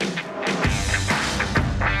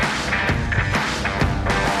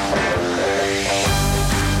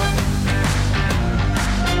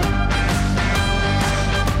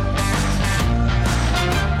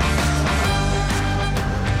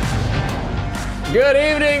Good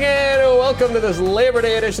evening and welcome to this Labor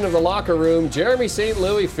Day edition of The Locker Room. Jeremy St.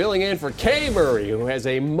 Louis filling in for Kay Murray, who has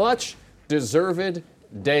a much-deserved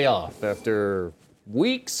day off after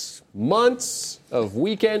weeks, months of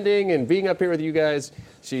weekending and being up here with you guys.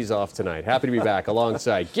 She's off tonight. Happy to be back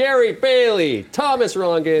alongside Gary Bailey, Thomas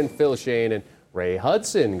Rongen, Phil Shane, and Ray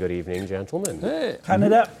Hudson. Good evening, gentlemen. Hey.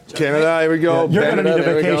 Canada, here we go. You're going to need a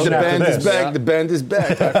vacation. The band is back. Yeah. The band is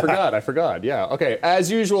back. I forgot. Yeah. Okay. As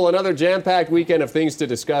usual, another jam-packed weekend of things to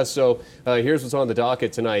discuss. So here's what's on the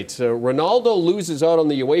docket tonight. Ronaldo loses out on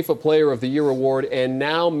the UEFA Player of the Year award, and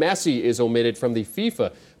now Messi is omitted from the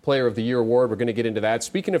FIFA Player of the Year award. We're going to get into that.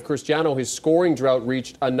 Speaking of Cristiano, his scoring drought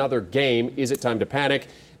reached another game. Is it time to panic?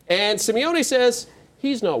 And Simeone says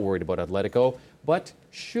he's not worried about Atletico, but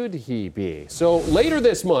should he be? So later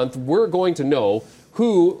this month, we're going to know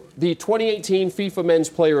who the 2018 FIFA Men's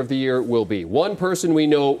Player of the Year will be. One person we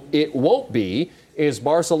know it won't be is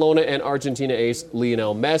Barcelona and Argentina ace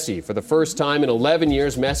Lionel Messi. For the first time in 11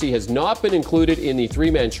 years, Messi has not been included in the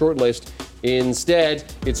three-man shortlist. Instead,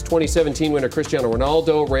 it's 2017 winner Cristiano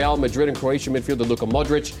Ronaldo, Real Madrid and Croatia midfielder Luka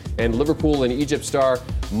Modric, and Liverpool and Egypt star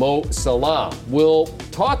Mo Salah. We'll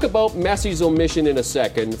talk about Messi's omission in a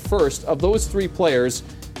second. First, of those three players,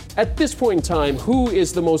 at this point in time, who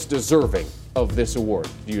is the most deserving of this award,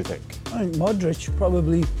 do you think? I think Modric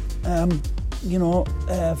probably,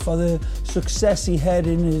 for the success he had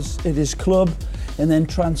in his club and then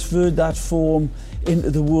transferred that form into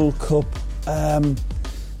the World Cup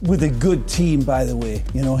with a good team, by the way.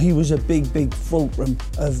 You know, he was a big fulcrum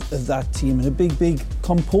of that team and a big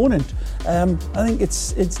component. I think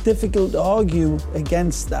it's difficult to argue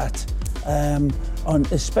against that,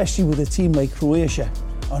 especially with a team like Croatia,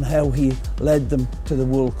 on how he led them to the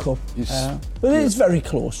World Cup. But it's very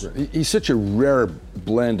close. He's such a rare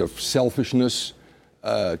blend of selfishness,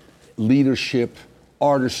 leadership,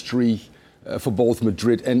 artistry for both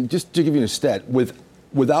Madrid. And just to give you a stat,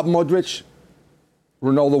 without Modric,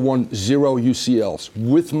 Ronaldo won 0 UCLs.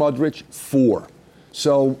 With Modric, 4.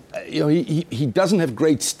 So, he doesn't have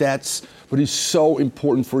great stats, but he's so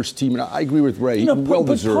important for his team. And I agree with Ray,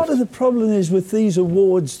 well-deserved. But part of the problem is with these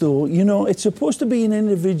awards, though, it's supposed to be an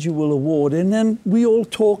individual award, and then we all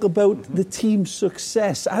talk about the team's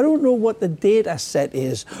success. I don't know what the data set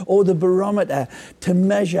is or the barometer to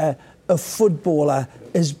measure a footballer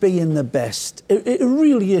as being the best. It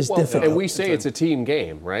really is difficult. And we say it's a team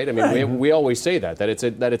game, right? I mean, we always say that it's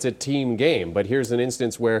a team game. But here's an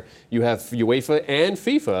instance where you have UEFA and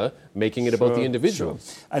FIFA making it about the individual.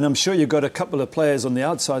 Sure. And I'm sure you've got a couple of players on the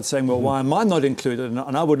outside saying, well, why am I not included?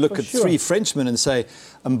 And I would look at three Frenchmen and say,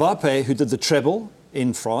 Mbappe, who did the treble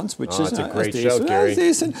in France, which is a great shout, Gary.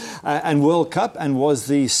 And World Cup, and was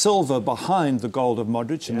the silver behind the gold of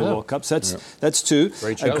Modric in the World Cup. So that's two.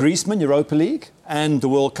 Griezmann, Europa League, and the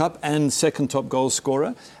World Cup, and second top goal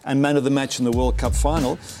scorer, and man of the match in the World Cup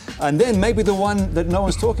final. And then maybe the one that no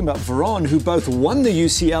one's talking about, Varane, who both won the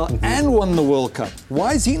UCL and won the World Cup.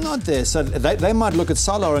 Why is he not there? So they might look at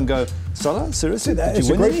Salah and go, Salah, seriously? It's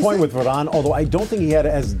a great point with Varane, although I don't think he had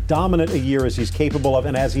as dominant a year as he's capable of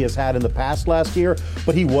and as he has had in the past last year,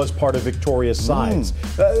 but he was part of victorious sides.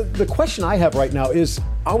 The question I have right now is,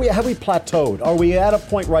 have we plateaued? Are we at a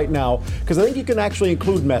point right now? Because I think you can actually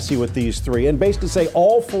include Messi with these three and basically say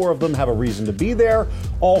all four of them have a reason to be there,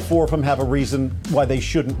 all four of them have a reason why they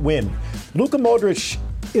shouldn't win. Luka Modric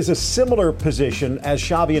is a similar position as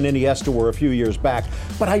Xavi and Iniesta were a few years back,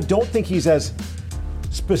 but I don't think he's as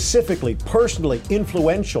specifically, personally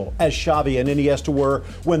influential as Xavi and Iniesta were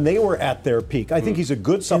when they were at their peak. I think he's a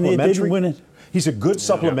good supplementary. And they didn't win it. He's a good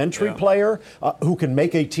supplementary player who can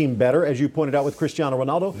make a team better, as you pointed out with Cristiano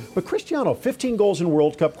Ronaldo. But Cristiano, 15 goals in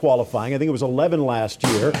World Cup qualifying. I think it was 11 last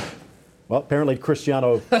year. Well, apparently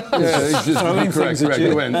Cristiano... he's just correct.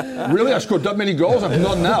 Really? I scored that many goals? I'm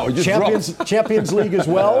not now. He just Champions League as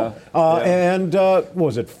well. And what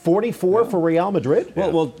was it, 44 for Real Madrid?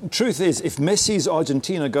 Well, truth is, if Messi's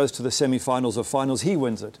Argentina goes to the semi-finals or finals, he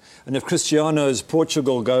wins it. And if Cristiano's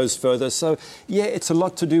Portugal goes further. So, it's a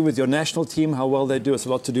lot to do with your national team, how well they do. It's a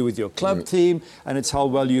lot to do with your club team, and it's how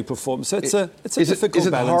well you perform. So it's a difficult Is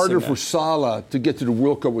it harder balancing for Salah to get to the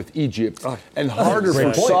World Cup with Egypt and harder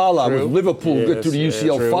for Salah with Liverpool get to the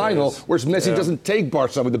UCL final, whereas Messi doesn't take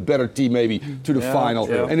Barca with a better team maybe to the final?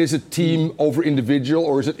 And is it team over individual,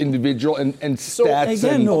 or is it individual and stats?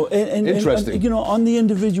 So again, interesting. And, on the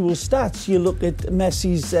individual stats, you look at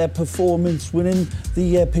Messi's performance, winning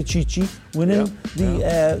the Pichichi, winning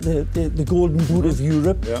the Golden Boot of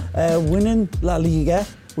Europe, winning La Liga,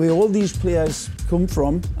 where all these players come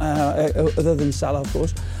from, other than Salah, of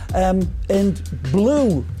course, and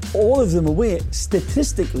blew all of them away,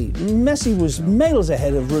 statistically, Messi was miles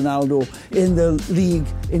ahead of Ronaldo in the league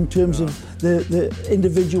in terms of the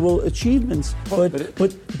individual achievements. But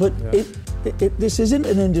this isn't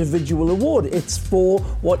an individual award. It's for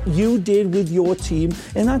what you did with your team,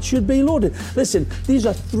 and that should be lauded. Listen, these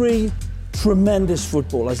are three tremendous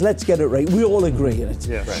footballers. Let's get it right. We all agree on it.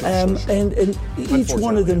 Yeah, right. And each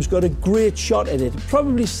one of them's got a great shot at it.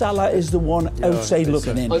 Probably Salah is the one outside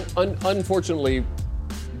looking in. Unfortunately,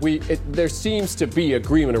 there seems to be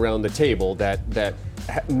agreement around the table that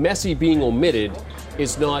Messi being omitted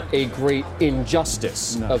is not a great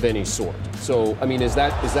injustice of any sort. So, I mean, is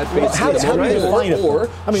that basically or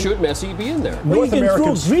should Messi be in there? Well, you can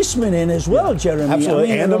throw Griezmann in as well, Jeremy.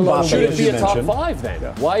 Absolutely, and Mbappe. Should it be a top 5 then?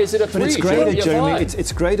 Yeah. Why is it a 3? But it's graded, Jeremy.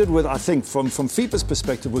 It's graded with, I think, from FIFA's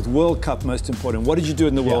perspective, with World Cup most important. What did you do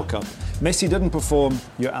in the World Cup? Messi didn't perform,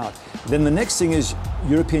 you're out. Then the next thing is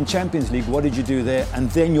European Champions League. What did you do there? And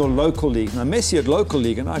then your local league. Now, Messi at local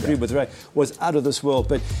league, and I agree with Ray, was out of this world.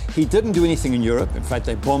 But he didn't do anything in Europe. In fact,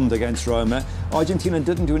 they bombed against Roma. Argentina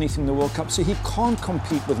didn't do anything in the World Cup. So he can't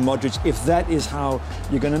compete with Modric if that is how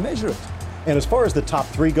you're going to measure it. And as far as the top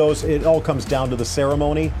 3 goes, it all comes down to the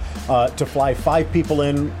ceremony. To fly 5 people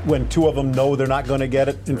in when 2 of them know they're not going to get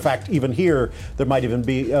it. In fact, even here, there might even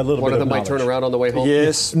be a little bit of One of them knowledge. might turn around on the way home.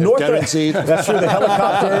 Yes, guaranteed. That's true. The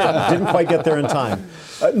helicopter didn't quite get there in time.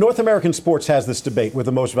 North American sports has this debate with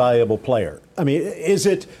the most valuable player. I mean, is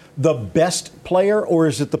it the best player or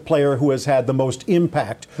is it the player who has had the most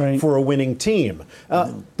impact for a winning team?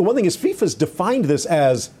 The one thing is FIFA's defined this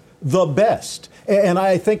as the best. And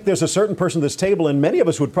I think there's a certain person at this table, and many of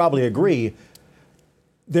us would probably agree,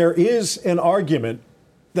 there is an argument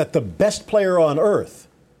that the best player on earth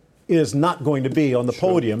is not going to be on the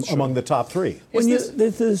podium among the top 3. When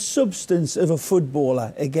the substance of a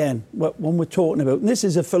footballer, again, when we're talking about, and this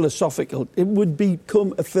is it would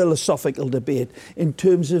become a philosophical debate in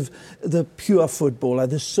terms of the pure footballer,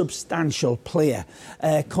 the substantial player,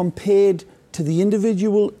 compared to the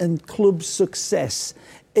individual and club success.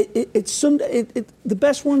 The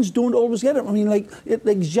best ones don't always get it. I mean, like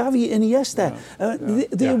Xavi and Iniesta,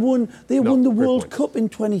 they won the World Cup in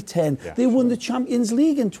 2010. They won the Champions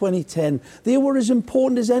League in 2010. They were as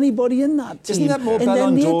important as anybody in that team. Isn't that more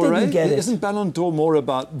Ballon d'Or, right? Isn't Ballon d'Or more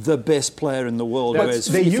about the best player in the world?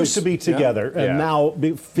 They used to be together, and now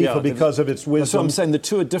FIFA, because of its wisdom, that's what I'm saying, the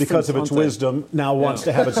two are different, because of its wisdom, now wants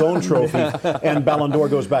to have its own trophy, and Ballon d'Or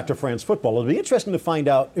goes back to France football. It'll be interesting to find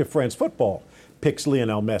out if France football picks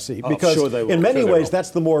Lionel Messi, because in many ways that's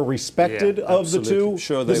the more respected of the two.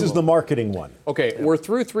 This is the marketing one. Okay, we're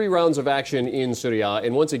through 3 rounds of action in Serie A,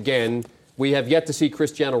 and once again, we have yet to see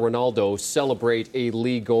Cristiano Ronaldo celebrate a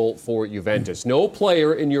league goal for Juventus. No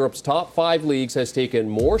player in Europe's top 5 leagues has taken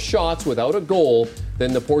more shots without a goal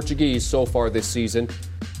than the Portuguese so far this season.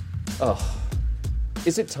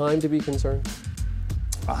 Is it time to be concerned?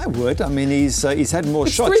 I would. I mean, he's had more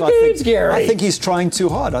shots. 3 games, Gary. I think he's trying too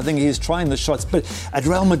hard. I think he's trying the shots. But at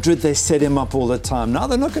Real Madrid, they set him up all the time. Now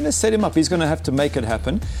they're not going to set him up. He's going to have to make it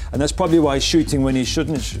happen. And that's probably why he's shooting when he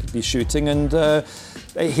shouldn't be shooting. And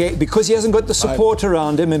because he hasn't got the support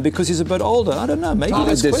around him and because he's a bit older, I don't know. Maybe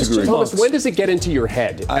there's question marks. Thomas, when does it get into your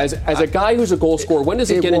head? As a guy who's a goal scorer, when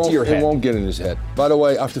does it get into your head? It won't get in his head. By the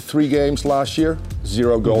way, after 3 games last year,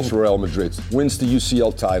 0 goals for Real Madrid. Wins the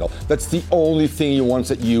UCL title. That's the only thing he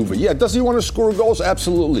wants at Juve. Yeah, does he want to score goals?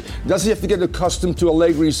 Absolutely. Does he have to get accustomed to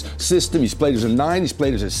Allegri's system? He's played as a 9, he's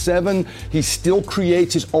played as a 7. He still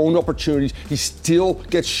creates his own opportunities. He still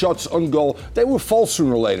gets shots on goal. They will fall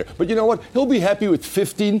sooner or later. But you know what? He'll be happy with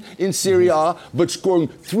 15 in Serie A, but scoring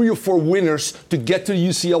 3 or 4 winners to get to the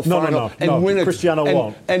UCL final and win it. Cristiano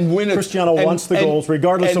won't. And win it. Cristiano wants the goals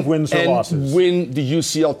regardless of wins or losses. And win the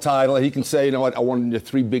UCL title. He can say, you know what, I won the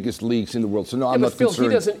 3 biggest leagues in the world. So no, I'm not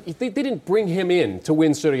concerned. They didn't bring him in to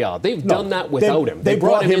win Serie A. They've done that without him. They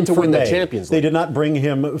brought him in to win the Champions League. They did not bring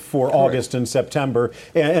him for August and September.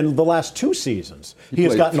 And the last 2 seasons, he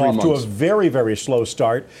has gotten off to a very, very slow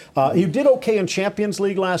start. He did okay in Champions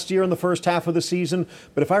League last year in the first half of the season.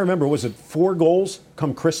 But if I remember, was it 4 goals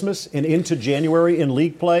come Christmas and into January in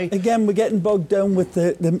league play? Again, we're getting bogged down with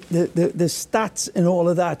the stats and all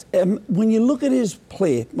of that. When you look at his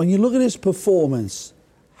play, when you look at his performance,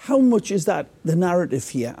 how much is that the narrative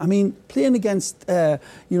here? I mean, playing against, the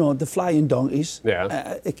Flying Donkeys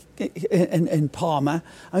in Parma,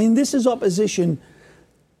 I mean, this is opposition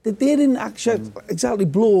that they didn't actually exactly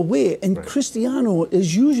blow away. And Cristiano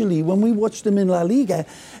is usually, when we watch them in La Liga,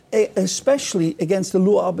 especially against the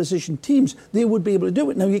low opposition teams, they would be able to do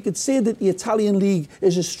it. Now, you could say that the Italian league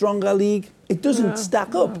is a stronger league It doesn't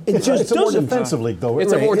stack up. It just it's a more doesn't. defensive league, though.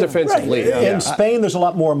 It's a more defensive league. In Spain, there's a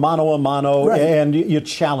lot more mano a mano, Right. and you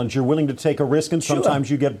challenge. You're willing to take a risk, and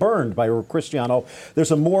sometimes you get burned by Cristiano.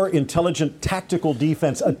 There's a more intelligent tactical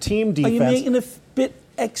defense, a team defense. Are you making a bit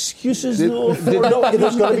excuses though? No,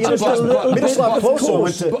 there's going to be Just a little bit, Miroslav of course.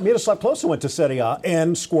 Klose went to Serie A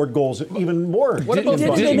and scored goals even more. What about He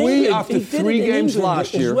did it Did in we, England. after He did 3 it in games England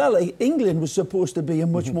last as year- well. England was supposed to be a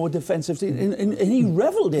much more defensive team, and he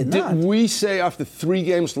revelled in that. Did we say after 3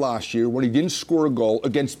 games last year when he didn't score a goal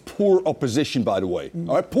against poor opposition, by the way?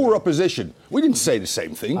 All right, poor opposition. We didn't say the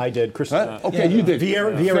same thing. I did, Chris. Okay, you did.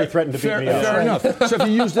 Vieira threatened to beat me up. Fair enough. So if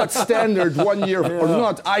you use that standard 1 year or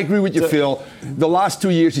not, I agree with you, Phil. The last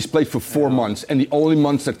 2 years he's played for 4 months, and the only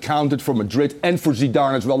months that counted for Madrid and for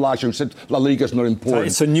Zidane as well last year, said La Liga is not important.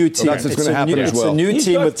 It's a new team. So that's what's going to happen as well. It's a new He's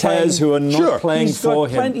team got with players time. who are not Sure. playing He's got for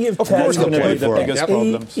him. plenty of Of time. course That's going to they'll be play the for him. biggest Yep.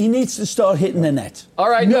 problem. He needs to start hitting the net. All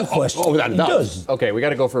right. No question. Oh, that he does. does. Okay, we got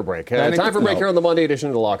to go for a break. Panic? Time for a break No. here on the Monday edition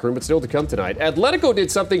of The Locker Room, but still to come tonight. Atletico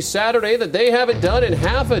did something Saturday that they haven't done in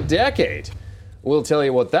half a decade. We'll tell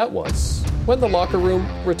you what that was when The Locker Room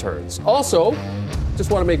returns. Also, just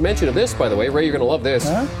want to make mention of this, by the way. Ray, you're going to love this.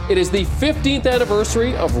 Huh? It is the 15th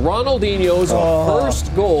anniversary of Ronaldinho's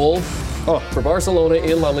first goal for Barcelona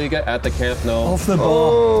in La Liga at the Camp Nou. Off the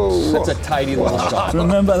ball. That's a tidy little shot.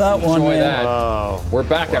 Remember that one, Enjoy man. that. We're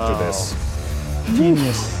back after this.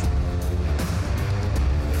 Genius.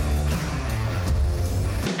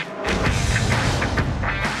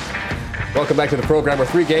 Welcome back to the program. We're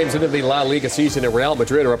 3 games into the La Liga season, and Real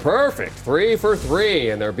Madrid are a perfect 3 for 3,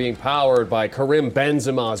 and they're being powered by Karim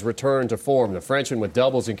Benzema's return to form. The Frenchman with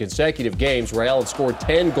doubles in consecutive games. Real have scored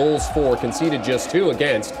 10 goals for, conceded just 2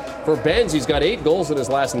 against. For Benz, he's got 8 goals in his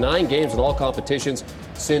last 9 games in all competitions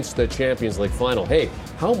since the Champions League final. Hey,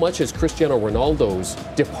 how much has Cristiano Ronaldo's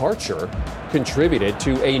departure contributed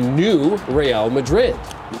to a new Real Madrid?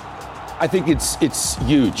 I think it's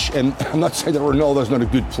huge, and I'm not saying that Ronaldo's not a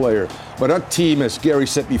good player, but our team, as Gary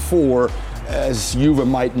said before, as Juve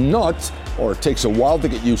might not, or it takes a while to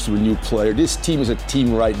get used to a new player, this team is a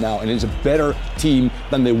team right now, and it's a better team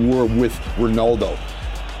than they were with Ronaldo.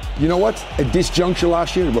 You know what? At this juncture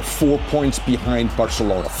last year, they were 4 points behind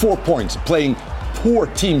Barcelona. 4 points, playing poor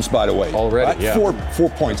teams, by the way. Already, yeah. 4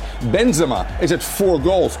 points. Benzema is at 4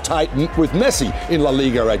 goals, tied with Messi in La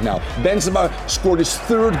Liga right now. Benzema scored his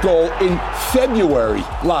 3rd goal in February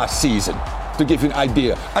last season, to give you an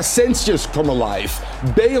idea. Asensio's come alive.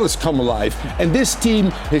 Bale has come alive. And this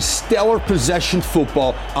team is stellar possession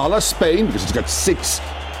football a la Spain, because it's got 6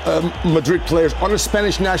 Madrid players on the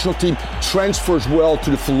Spanish national team, transfers well to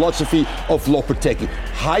the philosophy of Lopetegui.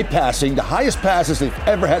 High passing, the highest passes they've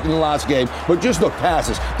ever had in the last game, but just not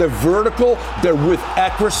passes. They're vertical, they're with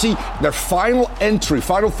accuracy. Their final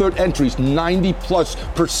third entry is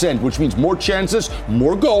 90+%, which means more chances,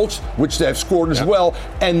 more goals, which they have scored as well.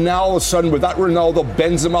 And now all of a sudden, without Ronaldo,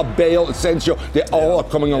 Benzema, Bale, Asensio, they all are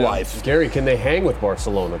coming alive. Gary, can they hang with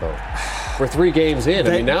Barcelona, though? We're 3 games in. I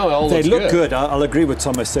mean, now it all they looks look good. I'll agree with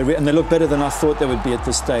Thomas. And they look better than I thought they would be at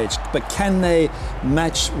this stage. But can they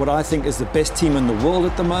match what I think is the best team in the world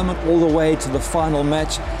at the moment, all the way to the final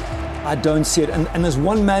match? I don't see it. And there's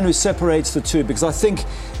one man who separates the two, because I think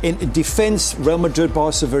in defense, Real Madrid,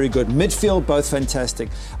 Barca, very good. Midfield, both fantastic.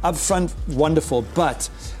 Up front, wonderful. But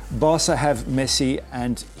Barca have Messi,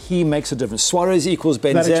 and he makes a difference. Suarez equals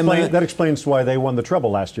Benzema. That explains why they won the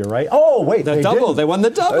treble last year, right? Oh, wait. They won the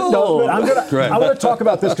double. No, I want to talk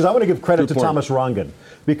about this because I want to give credit to Thomas Rongen,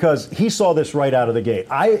 because he saw this right out of the gate.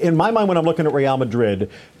 In my mind, when I'm looking at Real Madrid,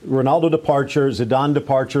 Ronaldo departure, Zidane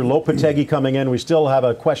departure, Lopetegui coming in, we still have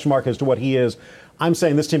a question mark as to what he is. I'm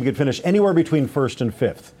saying this team could finish anywhere between 1st and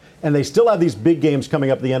 5th. And they still have these big games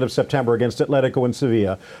coming up at the end of September against Atletico and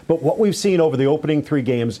Sevilla. But what we've seen over the opening 3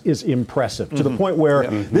 games is impressive, to the point where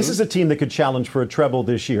this is a team that could challenge for a treble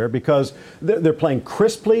this year, because they're playing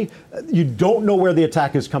crisply. You don't know where the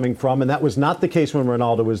attack is coming from, and that was not the case when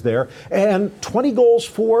Ronaldo was there. And 20 goals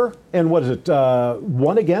for, and what is it,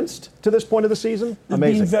 1 against to this point of the season?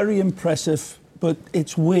 Amazing. They've been very impressive, but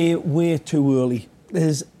it's way, way too early.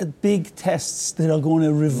 There's big tests that are going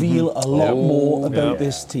to reveal a lot more about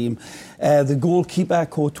this team. The goalkeeper,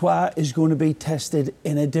 Courtois, is going to be tested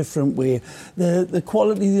in a different way. The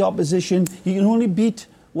quality of the opposition, you can only beat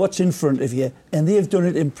what's in front of you, and they've done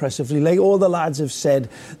it impressively. Like all the lads have said,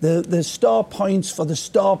 the star points for the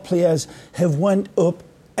star players have went up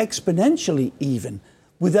exponentially even,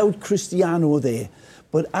 without Cristiano there.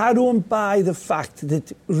 but I don't buy the fact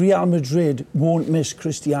that Real Madrid won't miss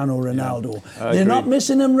Cristiano Ronaldo. They're not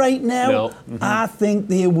missing him right now. No. I think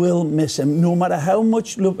they will miss him, no matter how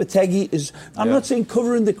much Lopetegui is. I'm not saying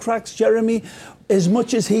covering the cracks, Jeremy. As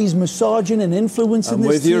much as he's massaging and influencing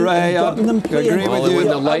this team, and gotten them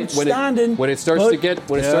playing, when it starts to get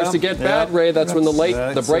bad, Ray, that's when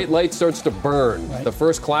the bright light starts to burn. Right. The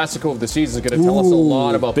first Clasico of the season is going to tell us a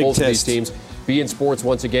lot about both of these teams. Be in Sports,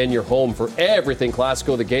 once again, your home for everything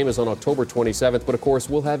Clasico. The game is on October 27th, but of course,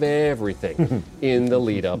 we'll have everything in the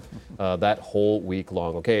lead-up that whole week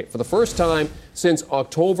long. Okay, for the first time since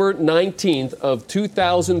October 19th of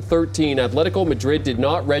 2013, Atletico Madrid did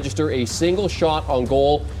not register a single shot on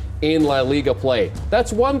goal in La Liga play.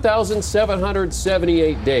 That's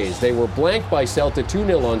 1,778 days. They were blanked by Celta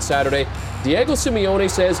 2-0 on Saturday. Diego Simeone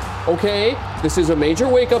says, okay, this is a major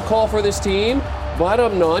wake-up call for this team, but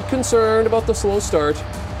I'm not concerned about the slow start.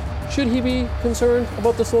 Should he be concerned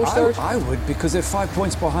about the slow start? I would, because they're 5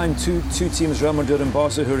 points behind two teams, Real Madrid and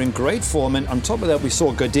Barca, who are in great form. And on top of that, we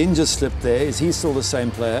saw Godin just slip there. Is he still the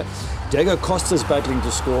same player? Diego Costa's battling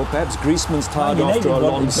to score. Perhaps Griezmann's tired after a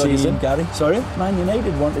long season. Gary. Sorry? Man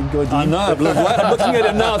United wanted Godin. I know. I'm looking at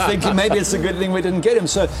him now thinking maybe it's a good thing we didn't get him.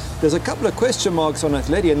 So there's a couple of question marks on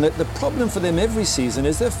Atleti. And the problem for them every season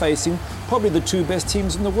is they're facing probably the two best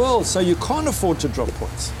teams in the world. So you can't afford to drop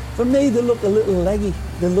points. For me, they look a little leggy.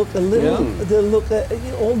 They look a little. They look at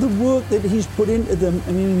all the work that he's put into them.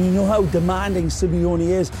 I mean, you know how demanding Simeone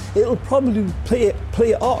is. It'll probably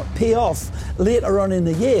pay off later on in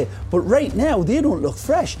the year. But right now, they don't look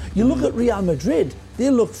fresh. You look at Real Madrid; they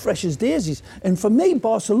look fresh as daisies. And for me,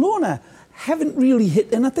 Barcelona haven't really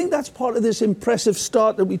hit. And I think that's part of this impressive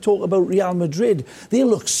start that we talk about Real Madrid. They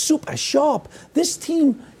look super sharp. This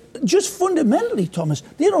team. Just fundamentally, Thomas,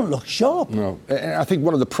 they don't look sharp. No, and I think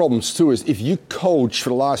one of the problems too is if you coach for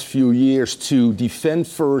the last few years to defend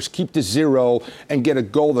first, keep the zero, and get a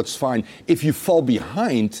goal, that's fine. If you fall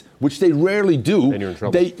behind, which they rarely do, then you're in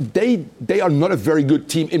trouble. They are not a very good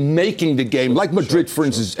team in making the game, like Madrid, for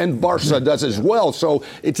instance, and Barca does as well. So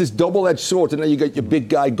it's this double-edged sword, and then you get your big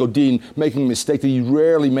guy Godin making a mistake that he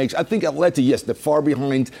rarely makes. I think Atleti, yes, they're far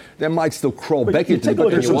behind. They might still crawl back into it,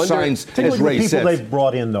 but there's some signs, as Ray said. People they've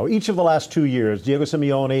brought in, though. Each of the last 2 years, Diego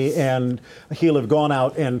Simeone and Gil have gone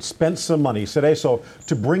out and spent some money, Cerezo,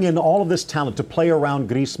 to bring in all of this talent to play around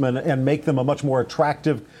Griezmann and make them a much more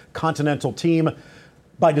attractive continental team.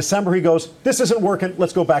 By December, he goes, this isn't working,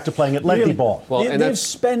 let's go back to playing Atleti ball. Well, they've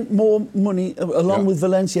spent more money along with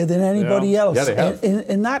Valencia than anybody else. Yeah, they have.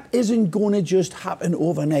 And that isn't going to just happen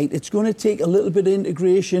overnight. It's going to take a little bit of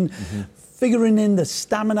integration, figuring in the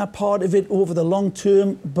stamina part of it over the long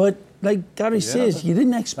term. But like Gary says, you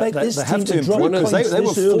didn't expect this team to drop points They were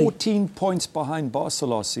this early. 14 points behind Barca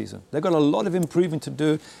last season. They've got a lot of improving to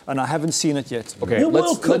do, and I haven't seen it yet. Okay, the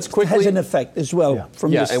World Cup has an effect as well from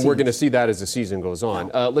this and team. we're going to see that as the season goes on.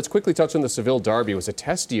 Let's quickly touch on the Seville derby. It was a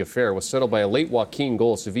testy affair. It was settled by a late Joaquin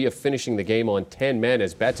goal. Sevilla finishing the game on 10 men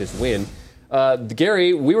as Betis win.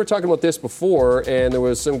 Gary, we were talking about this before, and there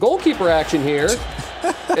was some goalkeeper action here.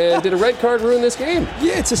 And did a red card ruin this game?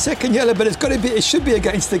 Yeah, it's a second yellow, but it should be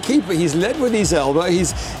against the keeper. He's led with his elbow.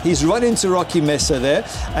 He's run into Rocky Mesa there,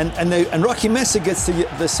 and Rocky Mesa gets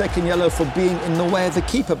the second yellow for being in the way of the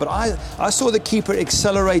keeper. But I saw the keeper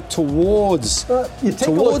accelerate towards the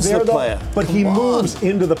player. But he moves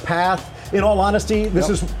into the path. In all honesty, this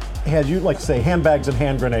is, as you like to say, handbags and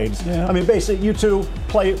hand grenades. Yeah. I mean, basically, you two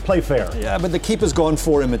play fair. Yeah, but the keeper's gone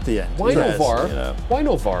for him at the end. Why no VAR? Why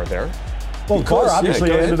no VAR there? Well, VAR obviously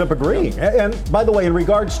ended up agreeing. And by the way, in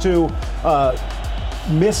regards to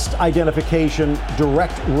missed identification,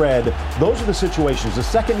 direct red, those are the situations. The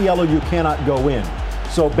second yellow, you cannot go in.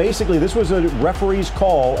 So basically, this was a referee's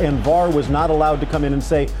call, and VAR was not allowed to come in and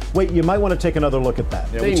say, wait, you might want to take another look at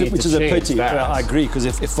that. Yeah, which is a pity. I agree, because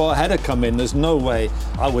if VAR had come in, there's no way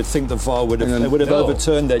I would think the VAR would have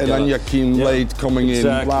overturned that. And then Joaquin late coming in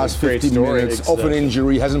last 15 minutes, off an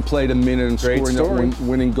injury, hasn't played a minute and scoring that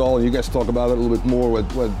winning goal. And you guys talk about it a little bit more, what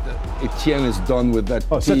Etienne has done with that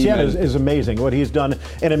team. Etienne is amazing, what he's done.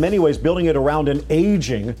 And in many ways, building it around an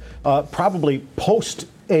aging, probably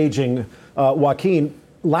post-aging Joaquin.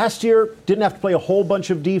 Last year, didn't have to play a whole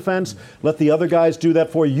bunch of defense. Let the other guys do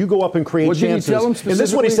that for you. You go up and create chances. Did you tell him and this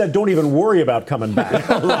is what he said, don't even worry about coming back.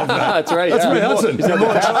 I love that. That's right. That's my Hudson.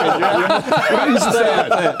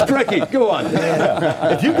 Tricky, go on.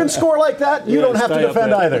 If you can score like that, you don't have to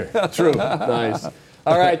defend either. True. Nice.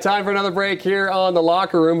 All right, time for another break here on The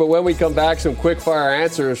Locker Room. But when we come back, some quick-fire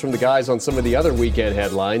answers from the guys on some of the other weekend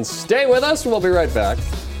headlines. Stay with us, and we'll be right back.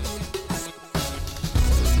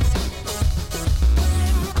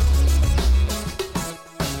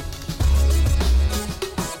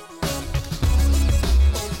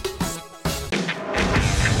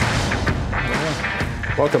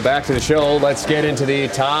 Welcome back to the show. Let's get into the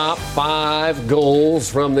top 5 goals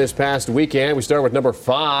from this past weekend. We start with number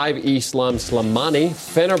 5, Islam Slimani.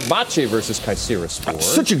 Fenerbahce versus Kayserispor.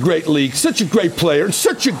 Such a great league, such a great player, and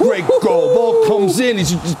such a great goal. Ball comes in,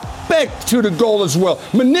 he's just back to the goal as well.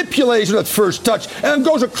 Manipulation at first touch, and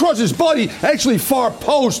goes across his body, actually far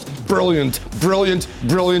post. Brilliant, brilliant,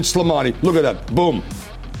 brilliant Slimani. Look at that, boom.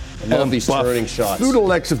 I love these turning shots. Through the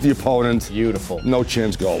legs of the opponent. Beautiful. No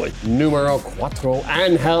chance goalie. Numero 4,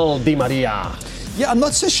 Angel Di Maria. Yeah, I'm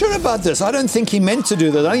not so sure about this. I don't think he meant to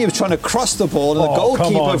do that. I think he was trying to cross the ball, and the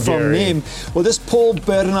goalkeeper from Nîmes, well, this Paul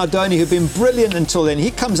Bernardoni, who'd been brilliant until then,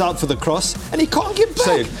 he comes out for the cross, and he can't get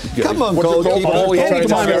back. Come on, goalkeeper.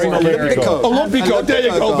 Olympico. There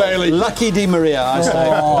you go, Bailey. Lucky Di Maria, I say.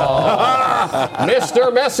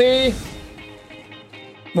 Mr. Messi.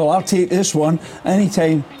 Well, I'll take this one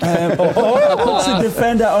anytime. Puts the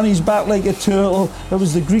defender on his back like a turtle. That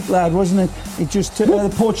was the Greek lad, wasn't it? He just the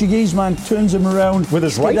Portuguese man turns him around with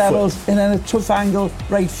his right foot, and then a tough angle,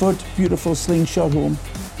 right foot, beautiful slingshot home.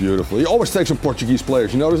 Beautiful. He always takes some Portuguese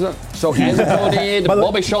players. You notice that? So take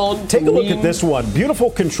a look at this one. Beautiful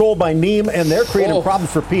control by Nîmes, and they're creating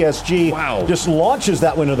problems for PSG. Wow. Just launches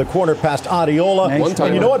that one into the corner past Adiola. Nice.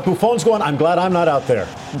 And you know what? Buffon's going, I'm glad I'm not out there.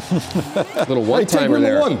 Little one-timer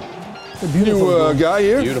there. Number 1. New guy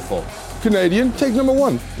here. Beautiful. Canadian. Take number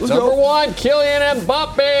 1. Let's Number go. 1, Kylian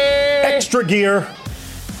Mbappe. Extra gear.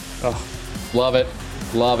 Love it.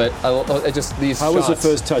 Love it. I just these How shots. was the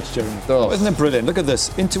first touch, Jeremy? Oh. Wasn't it brilliant? Look at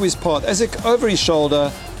this. Into his path. Ezek over his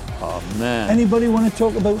shoulder. Oh, man. Anybody want to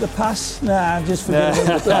talk about the pass? Nah, just forget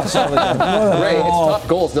about the pass. Ray, it's top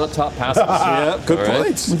goals, not top passes. Yeah, good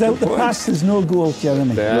point. Without the pass, there's no goal,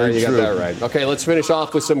 Jeremy. Yeah, you got that right. Okay, let's finish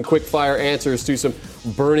off with some quick-fire answers to some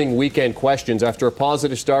burning weekend questions. After a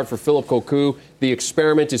positive start for Philip Cocu, the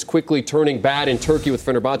experiment is quickly turning bad in Turkey with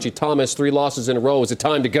Fenerbahce. Thomas, 3 losses in a row. Is it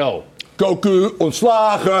time to go? Cocu,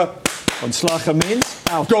 ontslagen. Ontslagen means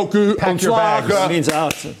out. Cocu, Pack your bags. ontslagen. Means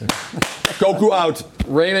out. Cocu out.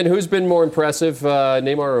 Raymond, who's been more impressive,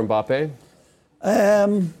 Neymar or Mbappe?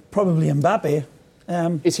 Probably Mbappe.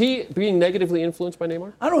 Is he being negatively influenced by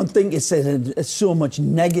Neymar? I don't think it's so much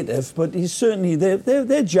negative, but he's certainly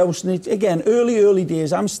they're jousting it again. Early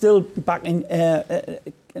days. I'm still backing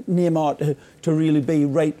Neymar to really be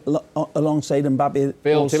right alongside Mbappe.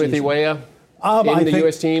 Phil, Timothy Weah in I the think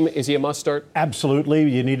U.S. team, is he a must start? Absolutely.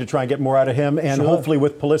 You need to try and get more out of him, and hopefully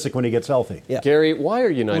with Pulisic when he gets healthy. Yeah. Gary, why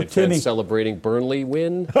are United Timmy. fans celebrating Burnley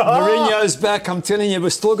win? Mourinho's back. I'm telling you,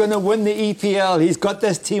 we're still going to win the EPL. He's got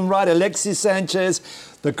this team right. Alexis Sanchez,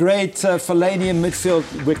 the great Fellaini in midfield.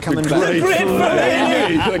 We're coming back. Great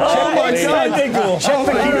Fellaini. Oh my God. Check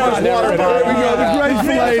the hero's water There we go. The great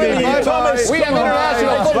Fellaini. Bye-bye. We have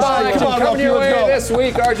international football action coming your way this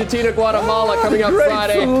week. Argentina, Guatemala coming up Great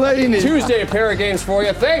Friday. Fellaini. Tuesday, a pair of games for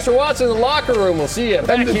you. Thanks for watching The Locker Room. We'll see you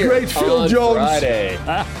back the here great Phil on Jones. Friday.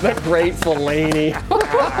 The great Fellaini.